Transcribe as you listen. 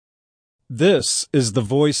This is the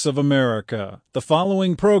voice of America. The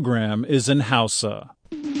following program is in Hausa.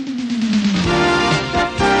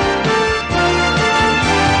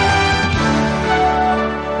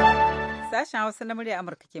 Sashen Hausa na murya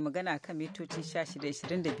Amurka ke magana kan mitoci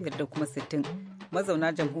 1625 da kuma 60.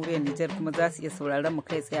 Mazauna jamhuriyar Nijar kuma za su iya sauraron mu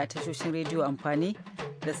kai tsaye a tashoshin rediyo amfani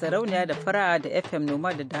da sarauniya da fara'a da FM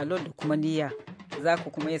Noma da Dalol da kuma Niyya. Za ku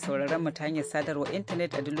kuma iya sauraron mu ta hanyar sadarwa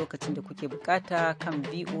intanet a duk lokacin da kuke bukata kan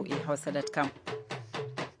voahausa.com.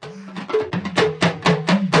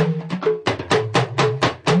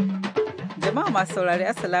 Jama'a masu saurari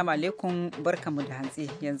Assalamu alaikum barkamu da hantsi.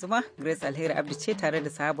 Yanzu ma Grace Alheri Abdi ce tare da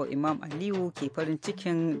sahabo Imam Aliyu ke farin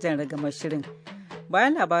cikin jan ragamar shirin.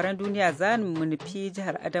 Bayan labaran duniya za mu nufi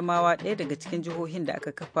jihar Adamawa, ɗaya daga cikin jihohin da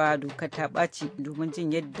aka kafa dokar ta ɓaci domin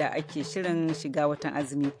jin yadda ake shirin shiga watan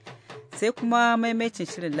azumi. Sai kuma maimacin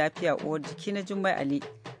shirin lafiya uwar jiki na Jummai Ali,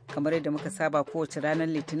 kamar yadda muka saba kowace ranar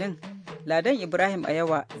Litinin. Ladan Ibrahim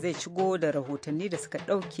Ayawa zai shigo da rahotanni da suka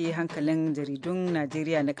ɗauke hankalin jaridun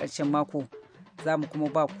Najeriya na ƙarshen mako. Za mu kuma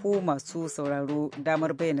ba ku masu sauraro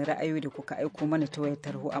damar bayyana ra'ayoyi da kuka aiko mana ta wayar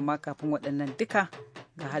tarho, amma kafin waɗannan duka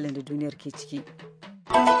ga halin da duniyar ke ciki.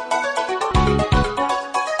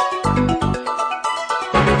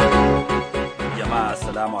 Jama'a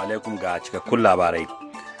assalamu alaikum ga cikakkun labarai.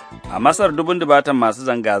 A Masar dubun dubatan masu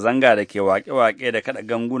zanga-zanga da ke waƙe-waƙe da kaɗa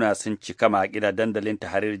ganguna sun cika maƙida dandalin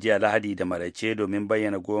Tahrir jiya Lahadi da maraice domin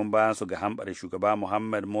bayyana goyon bayan su ga hamɓar shugaba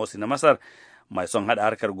Muhammad Morsi na Masar mai son haɗa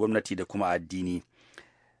harkar gwamnati da kuma addini.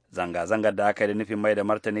 Zanga-zangar da aka yi da nufin mai da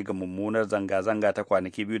martani ga mummunar zanga-zanga ta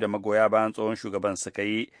kwanaki biyu da magoya bayan tsohon shugaban suka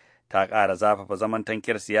yi ta ƙara zafafa zaman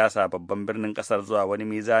tankiyar siyasa babban birnin ƙasar zuwa wani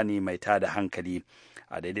mizani mai tada hankali.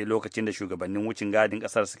 A daidai lokacin da shugabannin wucin gadin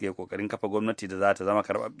ƙasar suke kokarin kafa gwamnati da za ta zama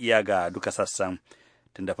karɓaɓɓiya ga duka sassan.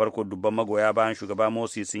 Tun da farko dubban magoya bayan shugaba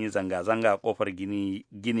Morsi sun yi zanga-zanga a kofar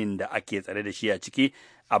ginin da ake tsare da shi a ciki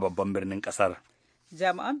a babban birnin ƙasar.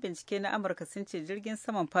 Jami'an bincike na Amurka sun ce jirgin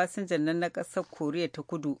saman fasinjan nan na ƙasar Koriya ta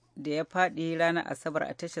Kudu da ya faɗi ranar Asabar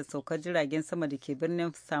a tashar saukar jiragen sama da ke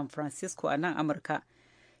birnin San Francisco a nan Amurka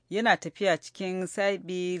yana tafiya cikin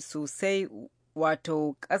sabi sosai,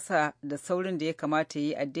 wato ƙasa da saurin da ya kamata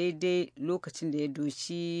yi a daidai lokacin da ya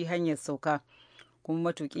doshi hanyar sauka, kuma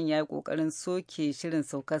matukin ya yi ƙoƙarin soke shirin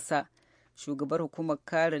saukarsa. Shugabar hukumar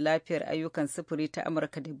kare lafiyar ayyukan sufuri ta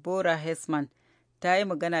Amurka Deborah Hessman ta yi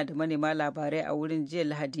magana da manema labarai a wurin jiya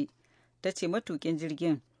Lahadi. Ta ce matukin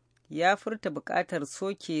jirgin ya furta buƙatar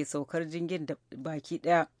soke saukar jirgin da baki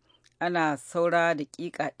ɗaya. Ana saura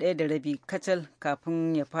daƙiƙa 1.5 kacal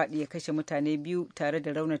kafin ya faɗi ya kashe mutane biyu tare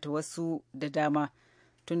da raunata wasu da dama.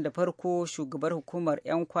 Tun da farko shugabar hukumar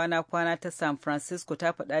 'yan kwana-kwana ta San Francisco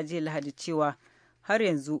ta faɗa jiya Lahadi cewa har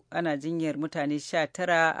yanzu ana jinyar mutane 19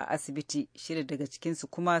 a asibiti, 6 daga cikinsu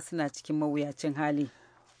kuma suna cikin mawuyacin hali.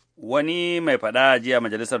 Wani mai faɗa jiya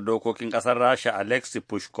majalisar dokokin ƙasar Rasha Alexei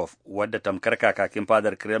Pushkov, wadda tamkar kakakin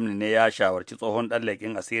fadar Kremlin ne, ya shawarci tsohon ɗan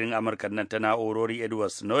leƙin asirin Amurka nan ta na'urori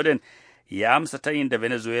Edward Snowden ya amsa tayin da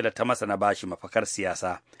Venezuela ta masa na bashi mafakar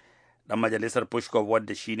siyasa. Ɗan majalisar Pushkov,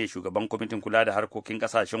 wadda shine shugaban kwamitin kula da harkokin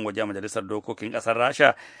ƙasashen waje a majalisar dokokin ƙasar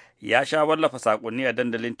Rasha, ya sha wallafa saƙonni a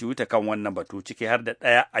dandalin Twitter kan wannan batu, ciki har da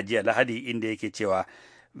ɗaya a jiya Lahadi inda yake cewa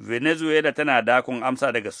Venezuela tana dakon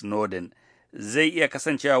amsa daga Snowden. Zai iya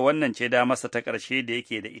kasancewa wannan ce da masa ta ƙarshe da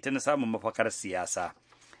yake da ita na samun mafakar siyasa.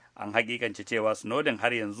 An hakikance cewa Snowden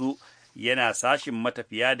har yanzu yana sashin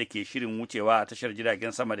matafiya da ke shirin wucewa a tashar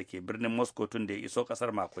jiragen sama da ke birnin Moscow tun da ya iso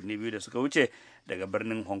ƙasar makonni biyu da suka wuce daga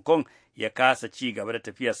birnin Hong Kong, ya kasa ci gaba da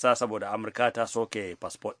tafiyarsa saboda Amurka ta soke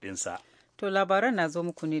fasfot ɗinsa. To labaran na zo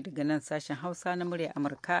muku ne daga nan sashen Hausa na murya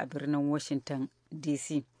Amurka a birnin Washington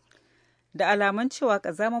DC. Da alaman cewa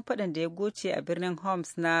ƙazaman faɗan da ya goce a birnin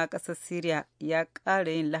Homs na ƙasar Syria ya ƙara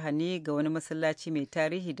yin lahani ga wani masallaci mai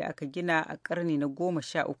tarihi da aka gina a ƙarni na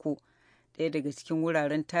 13, ɗaya daga cikin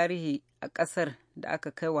wuraren tarihi a ƙasar da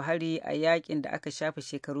aka kai wa hari a yakin da aka shafe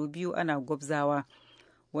shekaru biyu ana gwabzawa.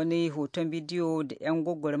 Wani hoton bidiyo da 'yan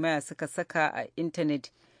gwagwarmaya suka saka a intanet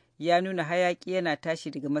ya nuna hayaƙi yana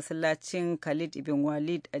tashi daga masallacin Khalid ibn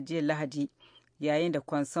Walid a jiya Lahadi, yayin da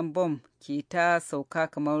kwanson bom ke ta sauka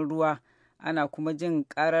kamar ruwa. Ana kuma jin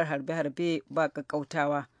karar harbe-harbe ba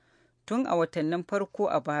ƙaƙƙautawa. Tun a watannin farko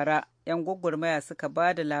a bara, 'yan gwagwarmaya suka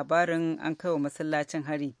ba da labarin an kai wa masallacin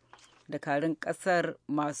hari. Dakarun ƙasar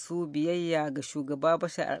masu biyayya ga shugaba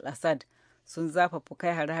Bashar al-Assad sun zafafa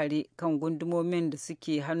kai hare-hare kan gundumomin da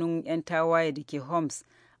suke hannun 'yan tawaye da ke Homs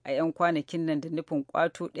a 'yan kwanakin nan da nufin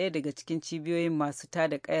kwato ɗaya daga cikin cibiyoyin masu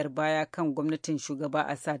tada ƙayar baya kan gwamnatin shugaba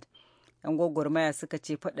Assad. 'Yan gwagwarmaya suka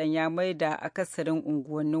ce faɗan ya maida akasarin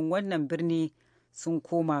unguwannin wannan birni sun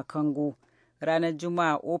koma kango. Ranar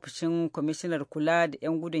Juma'a ofishin kwamishinar kula da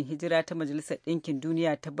 'yan gudun hijira ta Majalisar Ɗinkin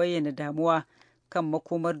Duniya ta bayyana damuwa kan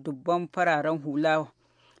makomar dubban fararen hula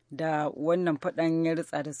da wannan faɗan ya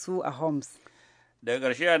ritsa da su a Homs. Daga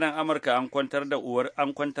ƙarshe a nan Amurka an kwantar da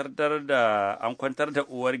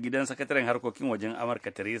uwar gidan sakataren harkokin wajen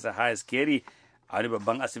Amurka Theresa Hayes Carey a wani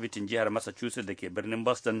babban asibitin jihar Massachusetts da ke birnin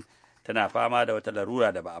Boston, tana fama da wata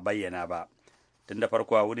larura da ba a bayyana ba. Tun da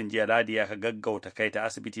farko a wurin jiya Ladi aka gaggauta kai ta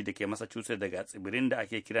asibiti da ke Massachusetts daga tsibirin da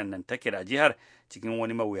ake kiran Nantucket a jihar cikin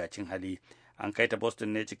wani mawuyacin hali. An kai ta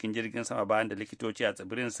Boston ne cikin jirgin sama bayan da likitoci a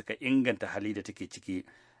tsibirin suka inganta hali da take ciki.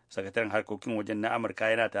 Sakataren harkokin wajen na Amurka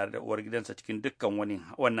yana tare da uwar gidansa cikin dukkan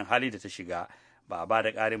wannan hali da ta shiga. Ba a ba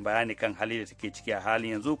da ƙarin bayani kan hali da take ciki a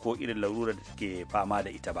halin yanzu ko irin larurar da take fama da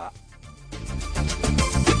ita ba.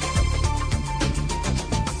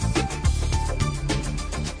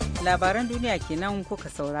 Labaran duniya kenan kuka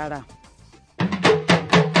saurara.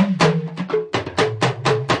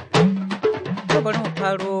 Bari mu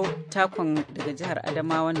faro takon daga jihar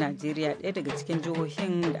Adamawan Najeriya, ɗaya daga cikin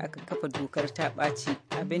jihohin da aka kafa dokar ta ɓaci,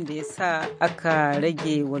 abin da ya sa aka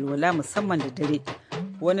rage walwala musamman da dare,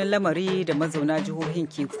 wani lamari da mazauna jihohin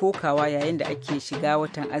ke kokawa yayin da ake shiga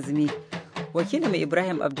watan azumi. Wakilin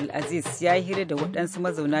Ibrahim Abdulaziz ya yi hira da waɗansu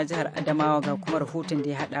mazauna jihar Adamawa ga kuma rahoton da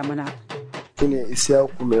ya haɗa mana. Shine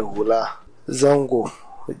Isiyaku mai hula zango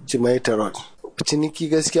Jimaita Road. Ciniki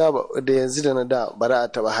gaskiya da yanzu da na da ba za a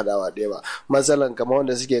taba hadawa ɗaya ba. Matsalan kamar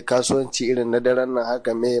wanda suke kasuwanci irin na daren nan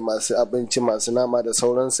haka mai masu abinci masu nama da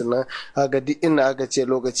sauransu nan, haka duk inda aka ce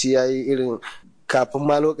lokaci ya yi irin kafin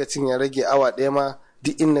ma lokacin ya rage awa ɗaya ma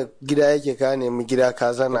duk inda gida yake ka nemi gida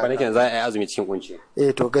ka zana. Kwanakin za a yi azumi cikin kunci.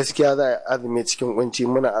 To gaskiya za a yi azumi cikin kunci,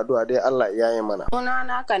 muna addu'a dai Allah ya yi mana.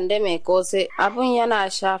 Sunana Kande mai kose, abun yana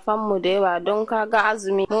shafan mu da yawa don kaga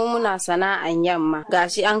azumi mu muna sana'an yamma.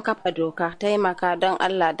 Gashi an kafa doka, taimaka don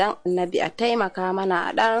Allah dan Annabi a taimaka mana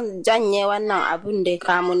a dan janye wannan abun da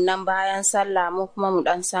kamun nan bayan sallah mu kuma mu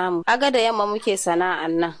dan samu. Aga da yamma muke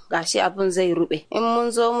sana'an nan, gashi abun zai rube. In mun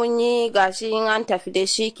zo mun yi gashi in an tafi da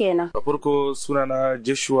shi kenan. Da farko sunana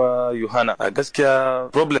Joshua Yohana. A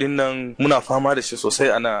gaskiya problem din nan muna fama da shi sosai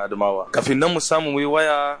a nan Adamawa. Kafin nan mu samu mu yi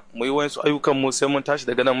waya, mu yi wayansu ayyukan mu sai mun tashi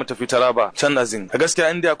daga nan mu tafi Taraba, can Azin. A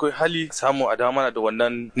gaskiya inda akwai hali samu a dama da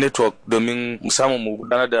wannan network domin mu samu mu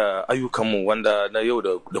gudanar da ayyukan mu wanda na yau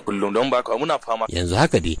da kullum, don ba muna fama. Yanzu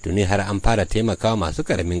haka dai tuni har an fara taimakawa masu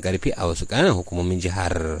karamin karfi a wasu ƙananan hukumomin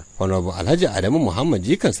jihar. Honorable Alhaji Adamu Muhammad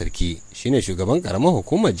Jikan Sarki shine shugaban karamar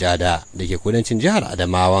hukumar Jada da ke kudancin jihar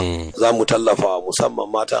Adamawan. Za mu tallafa musamman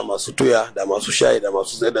mata masu tuya da masu shayi da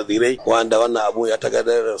masu tsaye da zirai wanda wannan abu ya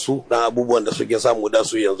tagadar da su dan abubuwan da suke samu da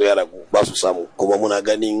su yanzu ya ragu ba su samu, kuma muna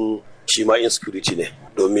ganin shi ma insecurity ne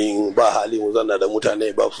domin ba hali mu zanna da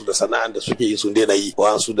mutane ba su da sana'an da suke yi sun daina yi,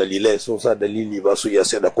 wasu dalilai sun sa dalili ba su iya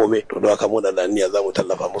sai da komai, to don haka muna da niyya za mu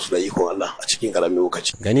tallafa musu da ikon Allah a cikin karamin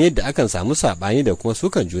lokaci. Gani yadda akan samu sabani da kuma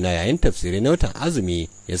sukan juna yayin tafsirai na watan azumi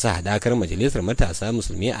ya sa hadakar majalisar matasa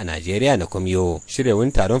musulmi a Najeriya na Kwamiyo shirya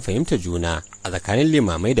wani taron fahimtar juna a tsakanin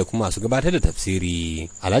limamai da kuma masu gabatar da tafsiri.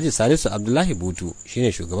 Alhaji Salisu Abdullahi Butu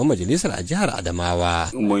shine shugaban majalisar a jihar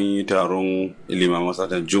Adamawa. Mun yi taron limaman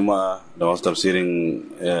satan Juma'a da wasu tafsirin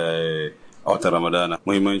a watan Ramadana.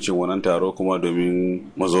 Muhimmancin wannan taro kuma domin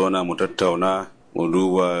mu zauna mu tattauna mu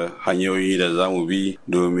duba hanyoyi da za mu bi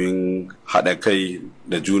domin haɗa kai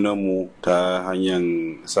da junanmu ta hanyar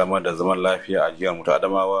samar da zaman lafiya a jihar mu ta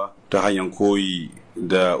Adamawa, ta hanyar koyi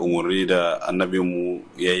da umarni da annabinmu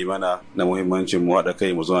ya yi mana na muhimmancin mu haɗa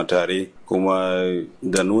kai mu zauna tare, kuma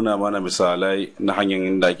da nuna mana misalai na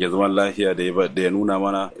hanyar da ake zaman lafiya da ya nuna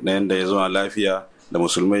mana na yadda ya zauna lafiya da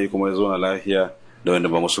musulmai kuma ya zauna lafiya da wanda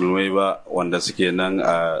ba musulmai ba wanda suke nan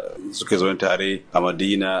suke zaune tare a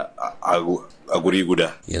Madina a guri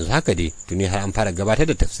guda. Yanzu haka dai tuni har an fara gabatar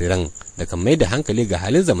da tafsiran da kan mai da hankali ga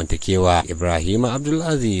halin zamantakewa. Ibrahim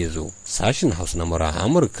Abdulaziz, sashin Hausa na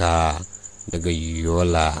Amurka daga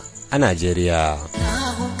Yola a Najeriya.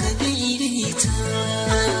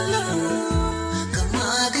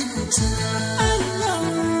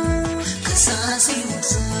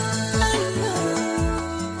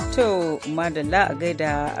 To madalla a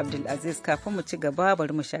gaida Abdulaziz, kafin mu ci gaba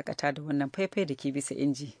bari mu shakata da wannan faifai da ke bisa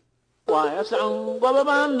inji. Wa ya san gobe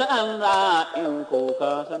ban da Allah in ko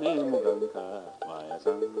ka sani mu ganka, wa ya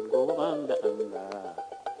san gobe ban da Allah.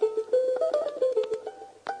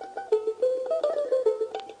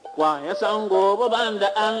 Wa ya san gobe ban da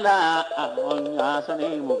Allah, wani ya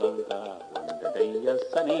sani mu ganka, wanda dai ya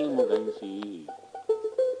sani mu ganshi.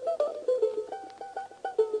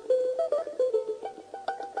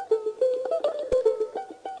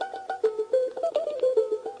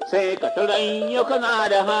 sai ka turan yau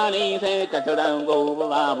kana da hali sai ka turan gobe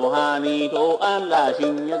babu hali to Allah shi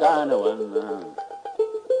ya gane wannan.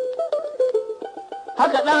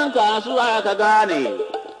 Haka ɗan kasuwa ka gane,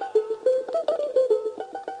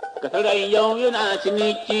 ka turan yau yana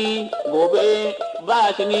ciniki gobe ba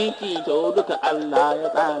ciniki to duka Allah ya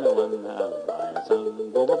gane wannan ba ya san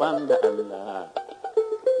gobe ban da Allah.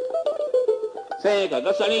 Sai ka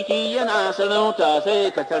ga sarki yana sarauta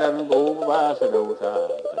sai ka tarar gobe ba sarauta.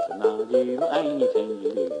 Najeriya an yi canji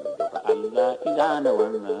duka Allah ina da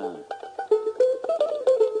wannan.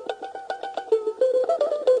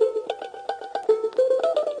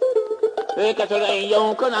 Sai ka taran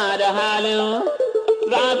yau kana da halin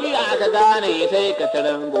lafiya ka gane sai ka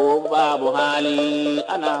taran gobe babu hali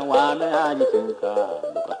ana wani jikinka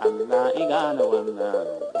duka Allah ina da wannan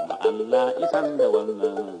kuma Allah isan da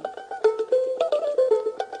wannan.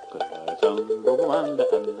 Ka san gobe da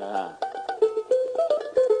Allah.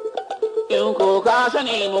 In ko ka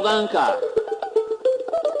sani mu ganka,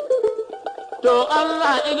 to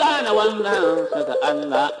Allah ya gane wannan, saka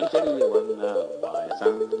Allah ya shirya wannan, ba ya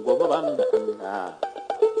san gobe ban da Allah.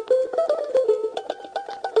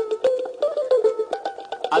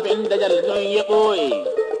 Abin da jaridun ya ɓoye,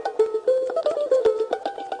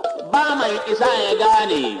 ba mai isa ya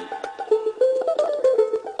gane,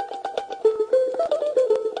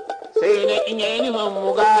 sai na in yi nufin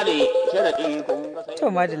mu gane, sharaɗi kun. To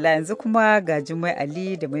madalla yanzu kuma ga Jummai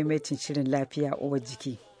Ali da maimaitin shirin lafiya uwar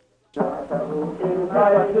jiki.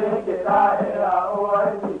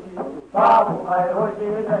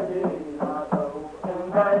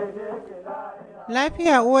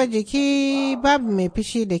 Lafiya uwar jiki babu mai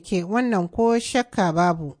fishi da ke wannan ko shakka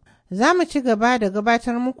babu. Za mu ci gaba da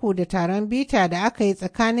gabatar muku da taron bita da aka yi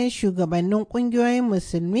tsakanin shugabannin ƙungiyoyin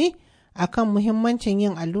musulmi akan muhimmancin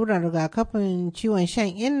yin allurar rigakafin ciwon shan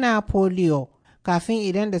inna polio. Kafin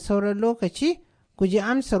idan da sauran lokaci ku ji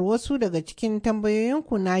amsar wasu daga cikin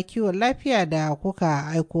tambayoyinku na kiwon lafiya da kuka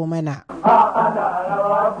aiko mana.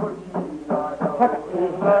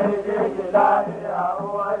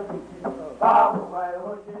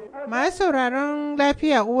 Masu sauraron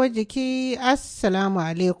lafiya uwar jiki, Assalamu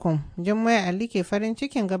alaikum. Jummai Ali ke farin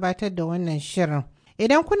cikin gabatar da wannan shirin.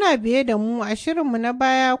 Idan kuna biye da mu a shirinmu na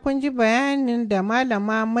baya kun ji bayanin da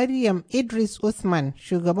Malama Maryam Idris Usman,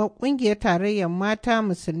 shugaban kungiyar tarayyar mata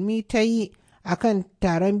musulmi ta yi akan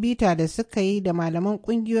taron bita da suka yi da malaman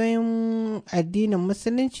kungiyoyin addinin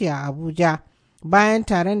musulunci a Abuja bayan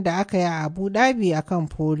taron da aka yi a Abu Dhabi akan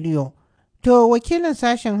polio. To wakilin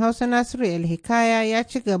sashen Hausa Nasiru El-Hikaya ya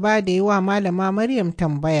ci gaba da yi wa Malama Maryam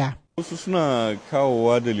tambaya. Wasu suna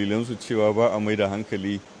kawowa dalilansu cewa ba a mai da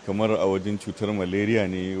hankali kamar a wajen cutar malaria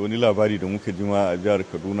ne. Wani labari da muka jima a jihar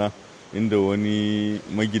Kaduna inda wani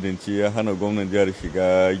magidanci ya hana gwamnan jihar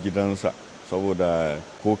shiga gidansa saboda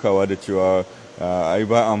kokawa da cewa ai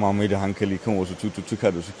ba a mai da hankali kan wasu cututtuka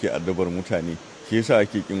da suke addabar mutane. Shi yasa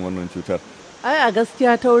ake kin wannan cutar. Ai a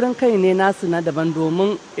gaskiya taurin kai ne nasu na daban,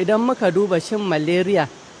 domin idan muka duba shin malaria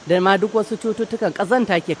da ma duk wasu cututtukan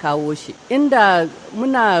ƙazanta ke kawo shi, inda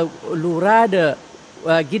muna lura da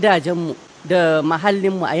gidajenmu da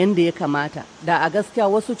mahallinmu a yanda ya kamata, da a gaskiya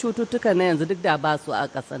wasu cututtukan na yanzu duk da ba su a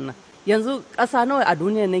ƙasar nan. Yanzu ƙasa nawa a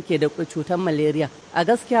duniya nan ke da cutar malaria? A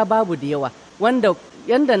gaskiya babu da yawa, wanda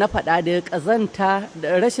yanda na faɗa da ƙazanta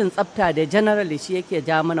da rashin tsafta da generally shi yake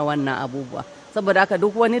ja mana wannan abubuwa. Saboda haka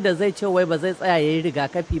duk wani da zai ce wai ba zai tsaya ya yi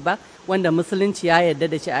rigakafi ba, wanda musulunci ya yarda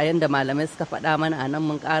da shi a yanda malamai suka faɗa mana a nan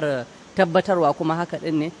mun ƙara tabbatarwa kuma haka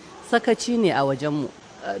ɗin ne, sakaci ne a wajenmu.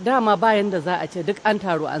 Dama bayan da za a ce duk an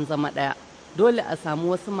taru an zama ɗaya, dole a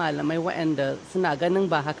samu wasu malamai waɗanda suna ganin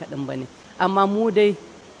ba haka ɗin ba ne. Amma mu dai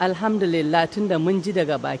alhamdulillah tunda mun ji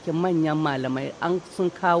daga bakin manyan malamai an sun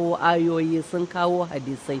kawo ayoyi sun kawo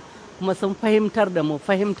hadisai kuma sun fahimtar da mu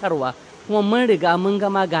fahimtarwa, kuma mun riga mun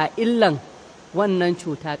gama ga illan wannan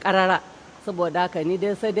cuta ƙarara. Saboda haka ni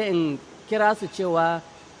dai sai dai in kira su cewa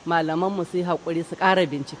malaman mu su yi haƙuri su ƙara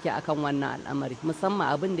bincike akan wannan al'amari, musamman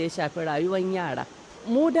abin da ya shafi rayuwar yara.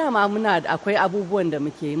 Mu dama akwai abubuwan da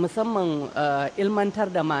muke yi, musamman ilmantar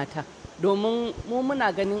da mata, domin mu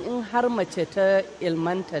muna ganin in har mace ta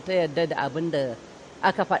ilmanta ta yadda da abin da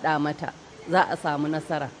aka faɗa mata za a samu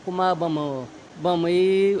nasara. Kuma ba mu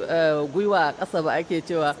yi gwiwa a ƙasa ba, ake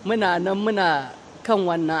cewa muna nan muna kan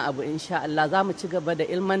wannan abu. Insha Allah za mu ci gaba da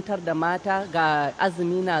ilmantar da mata. Ga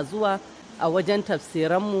azumi na zuwa, a wajen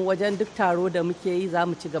tafsiranmu, wajen duk taro da muke yi za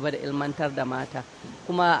mu ci gaba da ilmantar da mata.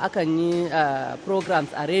 Kuma akan yi programs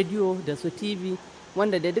a rediyo da su TV,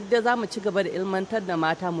 wanda da duk da za mu ci gaba da ilmantar da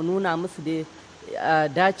mata, mu nuna musu da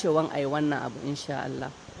dacewan a yi wannan abu insha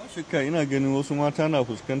Allah. Shika ina ganin wasu mata na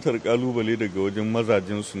fuskantar kalubale daga wajen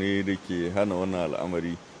mazajensu ne da ke hana wannan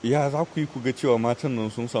al'amari. ya za ku yi ku ga cewa matan nan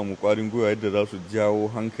sun samu ƙwarin gwiwa yadda za su jawo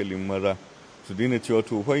hankalin maza su daina cewa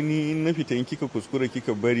to fa ni in na fita in kika kuskura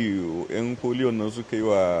kika bari yan poliyon nan suka yi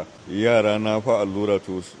wa yara na fa allura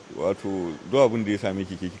to wato duk abin da ya same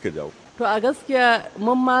ki kika jawo. To a gaskiya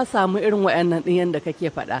mun ma samu irin wayannan din yanda kake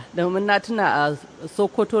faɗa domin na tuna a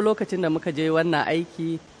Sokoto lokacin da muka je wannan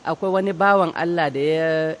aiki akwai wani bawan Allah da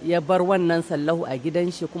ya bar wannan sallahu a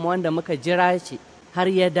gidan shi kuma wanda muka jira shi har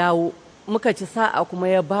ya dawo muka ci sa'a kuma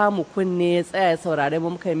ya ba mu kunne ya tsaya ya saurare mu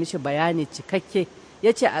muka yi mishi bayani cikakke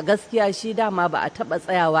ya ce a gaskiya shi dama ba a taɓa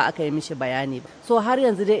tsayawa aka yi mishi bayani ba so har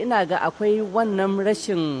yanzu dai ina ga akwai wannan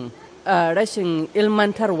rashin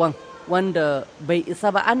ilmantarwan wanda bai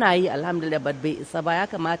isa ba ana yi alhamdulillah bai isa ba ya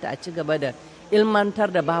kamata a ci gaba da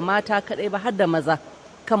ilmantar da ba mata kaɗai ba har da maza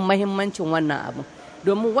kan mahimmancin wannan abu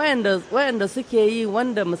domin wayanda suke yi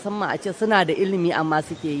wanda musamman a ce suna da ilimi amma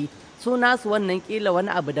suke yi su nasu wannan kila wani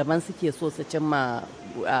abu daban suke so su cimma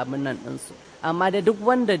nan ɗinsu amma da duk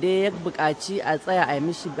wanda dai ya buƙaci a tsaya a yi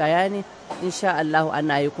mishi bayani insha Allah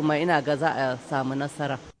ana yi kuma ina ga za a samu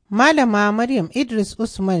nasara. Malama Maryam Idris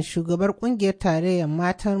Usman shugabar kungiyar tarayyar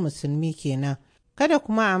matan musulmi kenan. Kada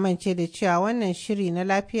kuma a mance da cewa wannan shiri na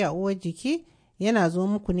lafiya uwar jiki yana zo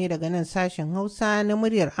muku ne daga nan sashen Hausa na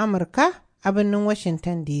muryar Amurka a birnin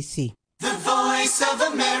Washington DC. The Voice of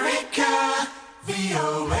America,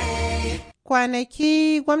 VOA.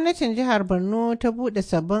 Kwanaki gwamnatin jihar Borno ta buɗe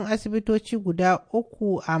sabbin asibitoci guda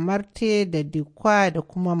 3 a Marte da Dikwa da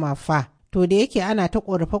kuma Mafa. To da yake ana ta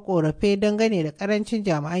ƙorafe-ƙorafe dangane da ƙarancin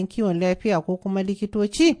jami'an kiwon lafiya ko kuma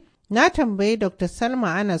likitoci, na tambayi Dr.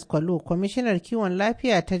 Salma Anas Kwalo, kwamishinar kiwon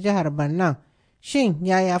lafiya ta jihar Borno, shin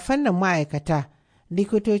yaya fannin ma'aikata,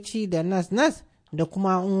 likitoci da nas-nas da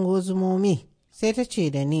kuma ungozumomi? Sai ta ce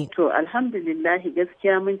da ni. To alhamdulillahi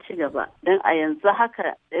gaskiya mun ci gaba, don a yanzu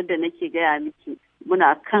haka yadda nake gaya miki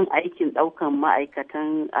muna kan aikin ɗaukan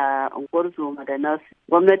ma'aikatan unguwar zoma da nurse.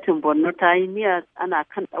 Gwamnatin Borno ta yi niyya ana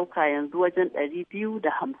kan ɗauka yanzu wajen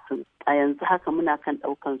 250. A yanzu haka muna kan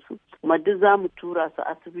ɗaukan su. Kuma duk za mu tura su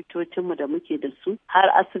asibitocinmu da muke da su har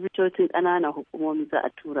asibitocin ƙananan hukumomi za a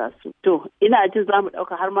tura su. To ina jin za mu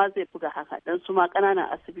ɗauka har ma zai buga haka dan su ma ƙananan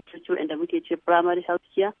asibitoci wanda muke ce primary health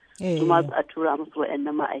care su ma za a tura musu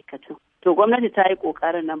waɗannan ma'aikatan. To gwamnati ta yi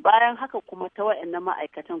ƙoƙarin nan bayan haka kuma ta waɗannan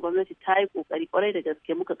ma'aikatan gwamnati ta yi ƙoƙari ƙwarai da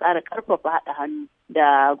gaske muka ƙara ƙarfafa haɗa hannu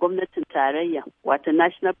da gwamnatin tarayya wato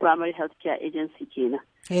National Primary Health Care Agency kenan.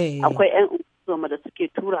 Akwai 'yan unguwar da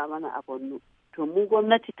suke tura mana a Borno. To mu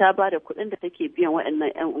gwamnati ta ba da kuɗin da take biyan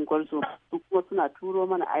waɗannan 'yan unguwar zoma su kuma suna turo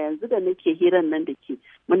mana a yanzu da nake hiran nan da ke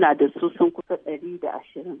muna da su sun kusa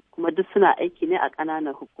 120 kuma duk suna aiki ne a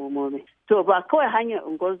ƙananan hukumomi. To ba kawai hanyar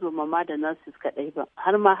unguwar zoma ma da nurses kaɗai ba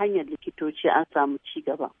har ma hanyar likitoci an samu ci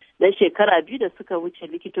gaba. Dan shekara 2 da suka wuce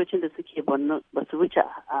likitocin da suke Borno ba su wuce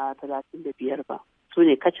a 35 ba. Su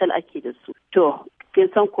ne kacal ake da su. To kin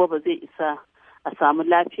san ko ba zai isa a samu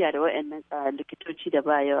lafiya da waɗannan likitoci da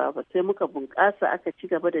ba yawa ba sai muka bunƙasa aka ci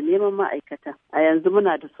gaba da neman ma'aikata a yanzu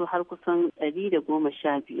muna da su har kusan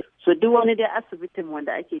 115 so duk wani dai asibitin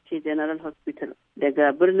wanda ake ce general hospital daga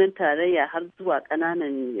birnin tarayya har zuwa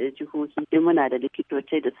ƙananan jihohi duk muna da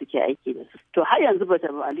likitoci da suke aiki da su to har yanzu ba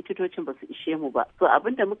likitocin ba su ishe mu ba so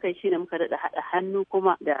abin da muka yi shine muka daɗa haɗa hannu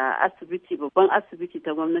kuma da asibiti babban asibiti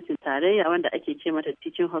ta gwamnatin tarayya wanda ake ce mata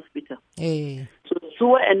teaching hospital su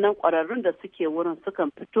waɗannan ƙwararrun da suke wurin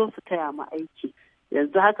sukan fito su taya mu aiki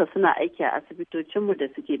yanzu haka suna aiki a asibitocinmu da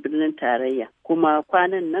suke birnin tarayya kuma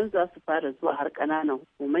kwanan nan za su fara zuwa har ƙananan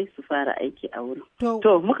hukumai su fara aiki a wurin.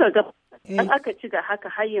 To muka ga an aka ci ga haka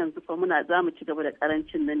har yanzu fa za mu ci gaba da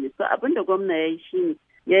karancin nan ne so abin da gwamna ya yi shine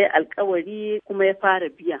ya yi alkawari kuma ya fara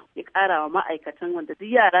biya ya ƙara wa ma'aikatan wanda duk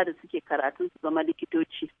yara da suke karatun su zama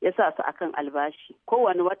likitoci ya sa su akan albashi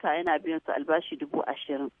kowane wata yana biyan su albashi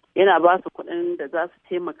 20,000 yana ba su kuɗin da za su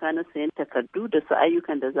taimaka na sayan takardu da su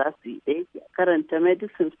ayyukan da za su yi da yake karanta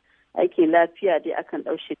medicine aikin lafiya dai akan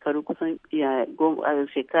ɗau shekaru kusan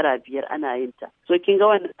shekara 5 ana yin ta so kin ga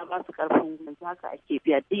wannan ba su karfin yanzu haka ake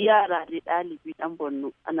biya duk yara dai ɗalibi ɗan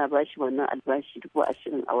Borno ana ba shi wannan albashi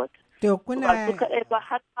 20,000 a wata. To kuna ba su kaɗai ba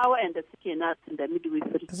har ma waɗanda suke nasin da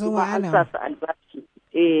midwifery kuma an sa su albashi.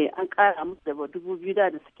 An ƙara musu da 2,000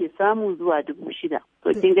 da suke samu zuwa 6,000.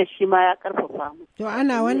 To kin ga shi ma ya karfafa mu. To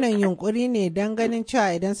ana wannan yunkuri ne dan ganin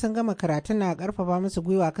cewa idan sun gama karatu na karfafa musu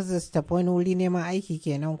gwiwa kasa su tafi wani wuri neman aiki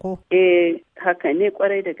kenan ko? Haka ne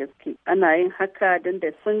kwarai da gaske ana yin haka don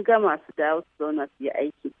da sun gama su dawo su zauna su yi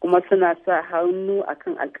aiki kuma suna sa hannu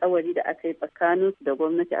akan alkawari da aka yi tsakanin su da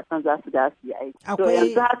gwamnati akan za su dawo su yi aiki. To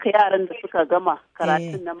yanzu haka yaran da suka gama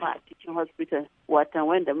karatun na ma a cikin hospital watan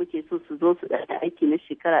wanda muke so su zo su ɗaya aiki na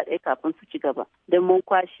shekara 1 kafin su ci gaba don mun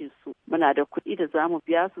kwashe su muna da kuɗi da za mu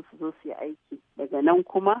biya su su zo su yi aiki daga nan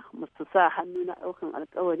kuma su sa hannu na ɗaukan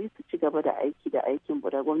alkawari su ci gaba da aiki da aikin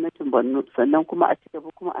da gwamnatin Borno, sannan kuma a ci gaba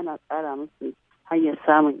kuma ana tsara musu hanyar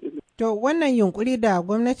samun ilimi. To wannan yunkuri da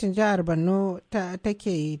gwamnatin jihar Borno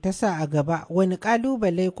take ta sa a gaba, wani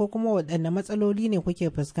kalubale ko kuma waɗanne matsaloli ne kuke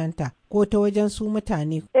fuskanta ko ta wajen su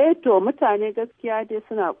mutane? To mutane gaskiya dai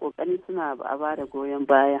suna kokari suna ba da goyon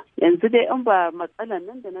baya. Yanzu dai in ba matsalan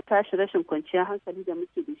nan da na tashi rashin kwanciyar hankali da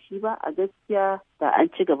muke da shi ba, a gaskiya da an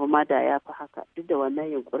ci gaba ma da ya fi haka, duk da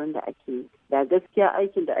wannan yunkurin da ake yi. Da gaskiya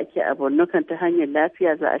aikin da ake a Borno kan ta hanyar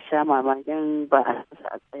lafiya za a sha mamakin ba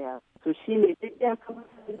a tsaya. To shi ne duk ya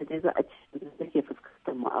kamata da dai za a ci da take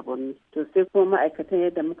fuskantar mu a Borno. To sai kuma ma'aikatan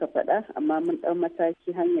yadda muka faɗa, amma mun ɗau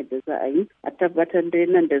mataki hanyar da za a yi a tabbatar dai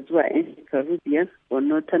nan da zuwa 'yan shekaru 5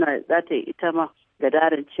 Borno za ta yi ita ma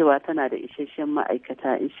gadarin cewa tana da isasshen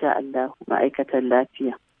ma'aikata insha Allah, ma'aikatan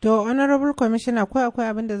lafiya. To honorable commissioner, akwai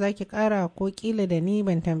abin da zaki kara ko kila da ni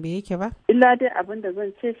ban tambaye ki ba? Illa dai abin da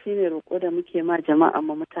zan ce shine roƙo da muke ma jama'a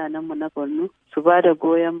mu mutanen mu na Borno su ba da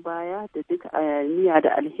goyon baya da duka niyya da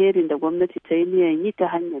alherin da gwamnati ta yi niyan yi ta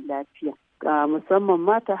hanyar lafiya, musamman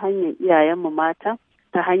ma ta hanyar iyayen mu mata,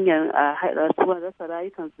 ta hanyar rasa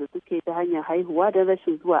rayukansu da suke ta hanyar haihuwa da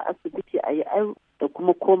rashin zuwa asibiti a yi da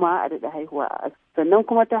kuma komawa a daɗa haihuwa a asibiti. Sannan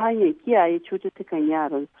kuma ta hanyar kiyaye cututtukan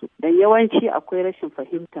yaransu. Dan yawanci akwai rashin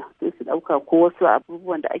fahimta, sai su ɗauka ko wasu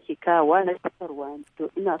abubuwan da ake kawowa na fitarwa ne. To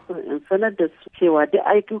ina so in sanar da su cewa duk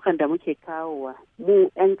ayyukan da muke kawowa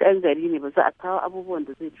mu 'yan gari ne, ba za a kawo abubuwan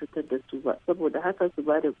da zai cutar da su ba. Saboda haka su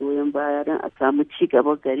ba da goyon baya don a samu ci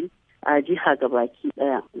gaban gari a jiha gabaki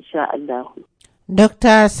ɗaya insha Allah.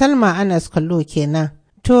 Dr. Salma Anas Kallo kenan.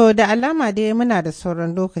 To da alama dai muna da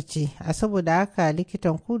sauran lokaci, a saboda haka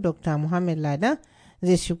likitan ku Dr. Muhammad Ladan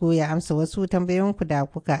zai shigo ya amsa wasu tambayoyinku da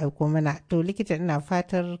kuka aiko mana. To likita, ina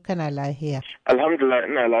fatar kana lafiya. Alhamdulillah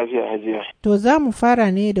ina lafiya hajiya. To za mu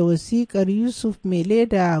fara ne da wasiƙar Yusuf Mele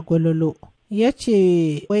da Gololo. Ya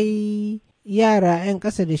ce wai yara 'yan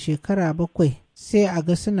ƙasa da shekara 7 sai a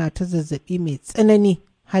ga suna ta zazzaɓi mai tsanani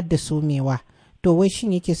har da somewa. To wai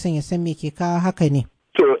shin yake son ya san me ke kawo haka ne?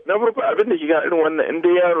 To na farko abin da ke ga irin wannan, in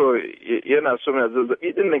dai yaro yana so mai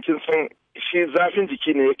zazzabi din nan, kin san shi zafin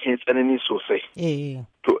jiki ne yake tsanani sosai.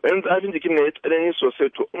 To in zafin jikin ne ya tsanani sosai,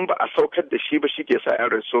 to in ba a saukar da shi ba shi ke sa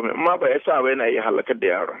yaro ya so mai, amma ba ya sa ba yana iya halakar da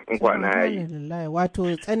yaron in kwana ya yi. Wato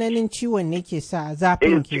tsananin ciwon ne ke sa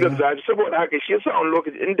zafin ke. Cikin zafi, saboda haka shi yasa wani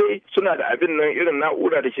lokaci in dai suna da abin nan irin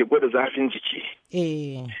na'ura da ke gwada zafin jiki.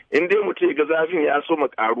 In dai mutum ya ga zafin ya so ma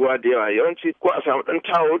karuwa da yawa, yawanci ko a samu dan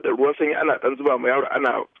tawo da ruwan sanyi ana dan zuba ma yaro,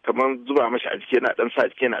 ana kamar zuba mashi a jiki, yana dan sa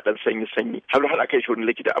jiki yana dan sanyi har a kai shi wani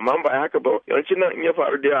likita. Amma ba haka ba, yawanci nan in ya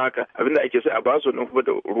faru da yawa haka, abin da ake sai a ba su nan kuma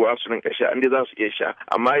da ruwa su rinka sha, inda za su iya sha.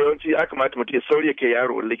 Amma yawanci ya kamata mutum ya sauri ya kai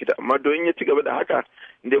yaro wani likita, amma don ya ci gaba da haka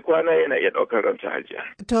inda kwana yana iya ɗaukar ranta hajiya.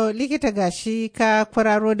 To likita, gashi ka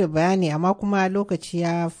kwararo da bayani amma kuma lokaci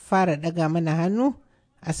ya fara ɗaga mana hannu.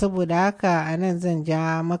 A saboda haka a nan zan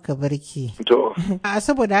ja maka birki. To. A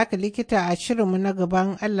saboda haka likita, a shirinmu na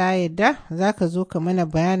gaban Allah ya yarda za ka zo ka mana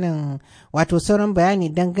bayanin, wato sauran bayani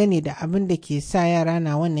dangane da abin da ke sa yara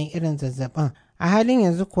na wannan irin zazzabin. A halin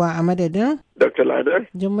yanzu kuwa a madadin Dr. Ladan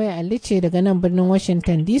Jummai Ali ce daga nan birnin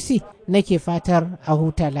Washington DC nake fatar a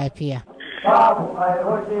huta lafiya.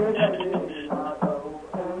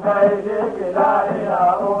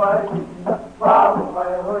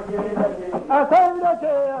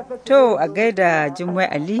 To a gaida Jummai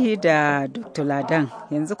Ali da Dr. Ladan,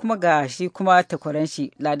 yanzu kuma ga shi kuma takwaran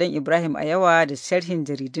shi Ladan Ibrahim a yawa da sharhin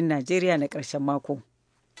jaridun Najeriya na ƙarshen mako.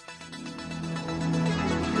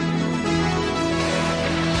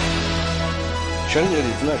 Sharhin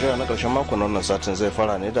jaridun Najeriya na ƙarshen mako na wannan satin zai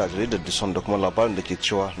fara ne da jaridar Dison da kuma labarin da ke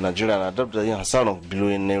cewa Najeriya na dab da yin hasarar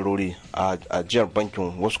biliyoyin nairori a ajiyar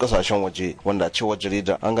bankin wasu kasashen waje, wanda a cewar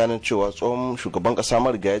jaridar an gano cewa tsohon shugaban kasa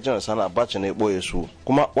marigayi janar Sani Abacha ne ɓoye su,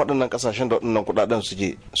 kuma waɗannan kasashen da waɗannan kuɗaɗen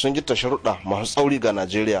suke sun gitta sharuɗa masu tsauri ga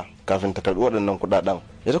Najeriya kafin ta karɓi waɗannan kuɗaɗen.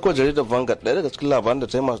 Ita kuwa jaridar Vanguard, ɗaya daga cikin labaran da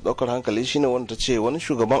ta yi masu ɗaukar hankali shine wanda ta ce wani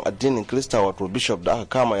shugaban addinin Kirista wato Bishop da aka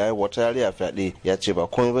kama yayi wata yariya fyaɗe, ya ce ba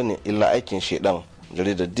komai bane illa aikin shedan.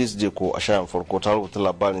 Jaridar Disney ko a shayin farko ta rubuta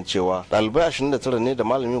labarin cewa ɗalibai 29 ne da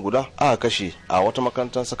malami guda aka kashe a wata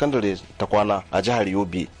makarantar sakandare ta kwana a jihar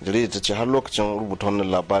Yobe. Jaridar ta ce har lokacin rubuta wannan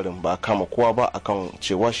labarin ba a kama kowa ba akan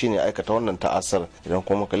cewa shine aikata wannan ta'asar. Idan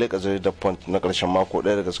kuma muka leƙa jaridar Punch na ƙarshen mako,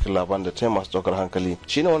 ɗaya daga cikin labaran da ta yi masu ɗaukar hankali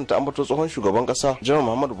shine wanda ta ambato tsohon shugaban ƙasa Janar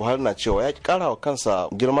Muhammadu Buhari na cewa ya ki ƙarawa kansa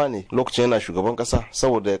girma ne lokacin yana shugaban ƙasa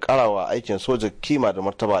saboda ya ƙarawa aikin soja kima da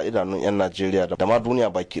martaba a idanun 'yan Najeriya da ma duniya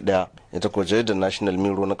baki ɗaya. ita ko jaridar National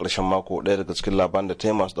Mirror na karshen mako ɗaya daga cikin labaran da ta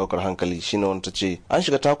yi masu daukar hankali shine wanda ta ce an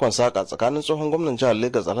shiga takon saka tsakanin tsohon gwamnan jihar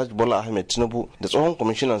Lagos Alhaji Bola Ahmed Tinubu da tsohon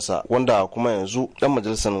kwamishinansa wanda kuma yanzu dan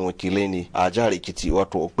majalisar wakilai ne a jihar Ekiti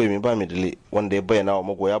wato Okpemi Bamidele, wanda ya bayyana wa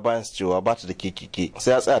magoya bayan su cewa ba ta da kekeke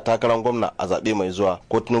sai ya tsaya takarar gwamna a zaɓe mai zuwa,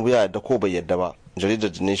 ko Tinubu ya yarda ko bai yarda ba. Jaridar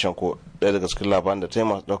The Nation ko ɗaya daga cikin labaran da ta yi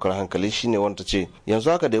masu ɗaukar hankali shine wanda ce yanzu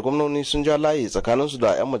haka dai gwamnoni sun ja layi tsakanin su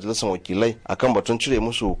da 'yan majalisar wakilai akan batun cire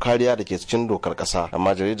musu kariya da ke cikin dokar ƙasa.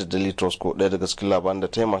 Amma jaridar Daily Trust ko ɗaya daga cikin labaran da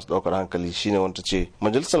ta yi masu ɗaukar hankali shine wanda ce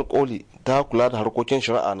majalisar koli ta kula da harkokin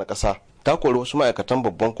shari'a na ƙasa ta kori wasu ma'aikatan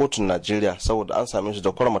babban kotun Najeriya saboda an same su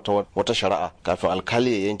da kwarmata wata shari'a kafin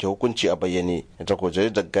alkali ya yanke hukunci a bayyane. Ita ko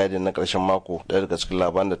jaridar Guardian na karshen mako ɗaya daga cikin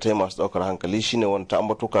labaran da ta yi masu ɗaukar hankali shine wanda ta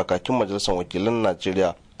ambato kakakin majalisar wakilan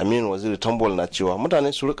Najeriya Aminu Waziri Tambol na cewa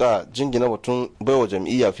mutane su rika jingina batun baiwa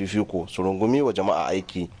jam'iyya fifiko su rungumi wa jama'a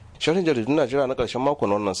aiki. Sharhin jaridun Najeriya na karshen mako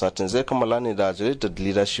na wannan satin zai kammala ne da jaridar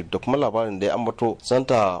Leadership da kuma labarin da ya ambato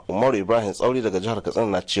Santa Umaru Ibrahim Tsauri daga jihar Katsina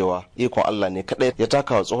na cewa ikon Allah ne kadai ya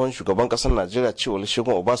taka wa tsohon shugaban kasar Najeriya cewa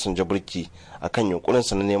Olusegun Obasanjo birki akan yunkurin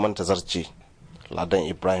sa na neman tazarci. Ladan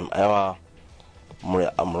Ibrahim Aiwa,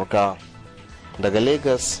 murya Amurka daga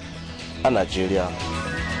Lagos a Najeriya.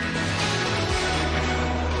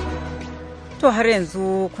 To har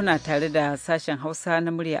yanzu kuna tare da sashen Hausa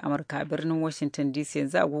na murya Amurka a birnin Washington DC.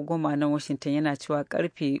 Yanzu agogo nan Washington yana cewa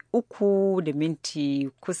karfe 3 da minti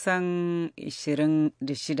kusan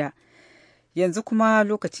 26. Yanzu kuma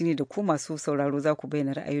lokaci ne da ku masu sauraro za ku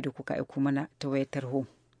bayyana ra'ayi da kuka aiko mana ta wayar tarho.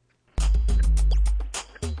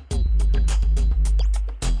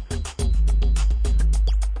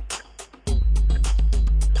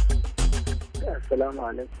 Assalamu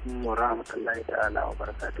alaikum wa rahmatullahi ta'ala wa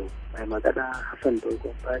barakatuh. Mai magana Hassan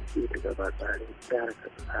Dogon Fashi daga Batsari, jihar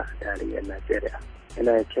Katsina, tarayyar Najeriya.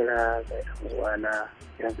 Ina kira ga yan uwana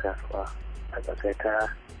yan kasuwa a tsakaita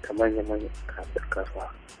ta manyan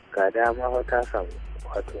kasuwa. Ga dama wata samu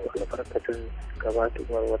wato albarkatun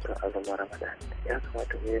gabatowar watan azumin Ramadan. Ya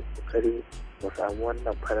kamata mu yi kokari mu samu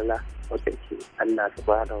wannan falala wadda ke Allah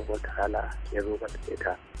subhanahu wa ta'ala ya zo mana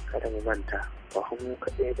ita. Kada mu manta ba mu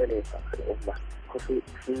kaɗai ba ne ba al'umma. Wasu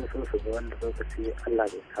sun so su ga wanda lokaci Allah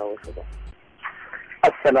bai kawo su ba.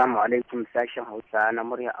 Assalamu alaikum sashen Hausa na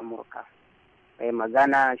muryar Amurka. Mai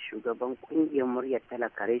magana shugaban kungiyar muryar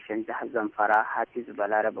talaka reshen jihar Zamfara Hafiz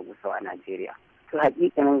Balaraba Gusau a Najeriya. To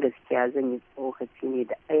hakikanin gaskiya zan yi tsokaci ne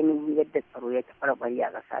da ainihin yadda tsaro ya tabarbare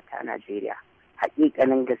a ƙasa ta Najeriya.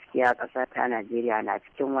 Hakikanin gaskiya ƙasa ta Najeriya na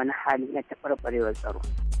cikin wani hali na tabarbarewar tsaro.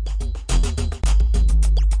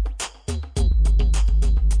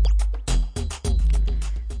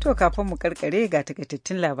 To kafin mu karkare ga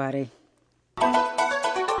takaitattun labarai.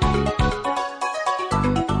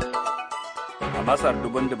 A Masar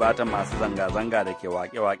dubun dubatan masu zanga-zanga da ke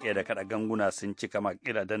wake-wake da kada ganguna sun cika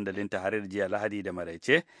makira dandalin Tahrir jiya Lahadi da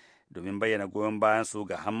maraice domin bayyana goyon bayan su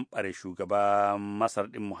ga hamɓare shugaban Masar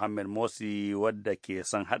ɗin Mohammed Morsi wadda ke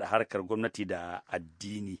son haɗa harkar gwamnati da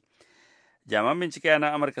addini. Jami'an bincike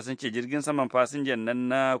na Amurka sun ce jirgin saman fasinjan nan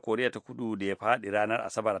na Koriya ta Kudu da ya faɗi ranar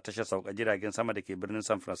Asabar a tashar sauka jiragen sama da ke birnin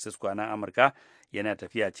San Francisco a nan Amurka yana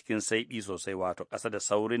tafiya cikin saiɓi sosai, wato ƙasa da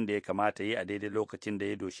saurin da ya kamata yi a daidai lokacin da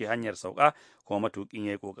ya doshi hanyar sauka, kuma matuƙin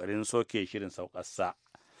ya yi ƙoƙarin soke shirin saukarsa.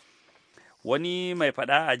 Wani mai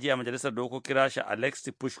faɗa a jiya majalisar dokokin Rasha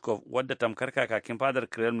Alexei Pushkov, wadda tamkar kakakin fadar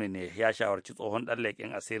Kremlin ne, ya shawarci tsohon ɗan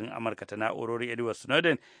leƙen asirin Amurka ta na'urori Edward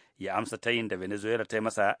Snowden ya amsa tayin da Venezuela ta yi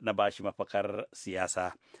masa na bashi mafakar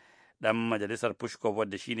siyasa. Dan majalisar Pushkov,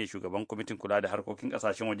 wadda shine shugaban kwamitin kula da harkokin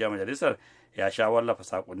kasashen waje majalisar, ya sha wallafa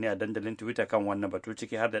sakonni a dandalin Twitter kan wannan batu,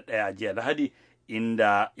 ciki har da ɗaya a jiya Lahadi,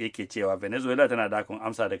 inda yake cewa Venezuela tana dakon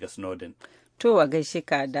amsa daga Snowden. To a gaishe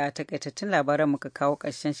ka da takaitattun labaran muka kawo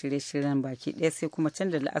ƙarshen shirye-shiryen baki ɗaya, sai kuma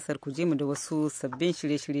can da la'asar ku ji mu da wasu sabbin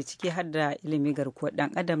shirye-shirye ciki har da ilimi garkuwar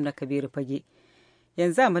ɗan adam na Kabiru Fage.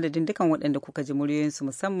 Yanzu a madadin dukan waɗanda kuka ji muryoyinsu,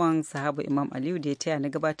 musamman sahabu Imam Aliyu da ya taya na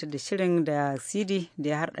gabatar da shirin, da CD da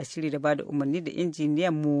ya harɗa shiri da bada umarni, da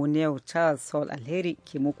injiniyan mu Neil Charles Saul Alheri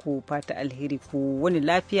ke muku fata alheri, ku wani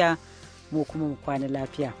lafiya mu kuma mu kwana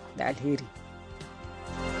lafiya da alheri.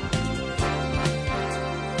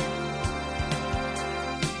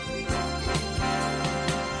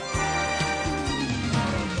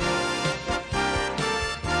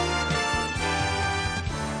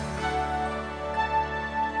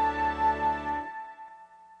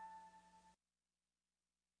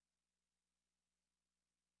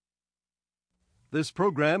 This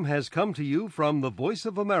program has come to you from the Voice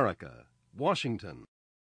of America, Washington.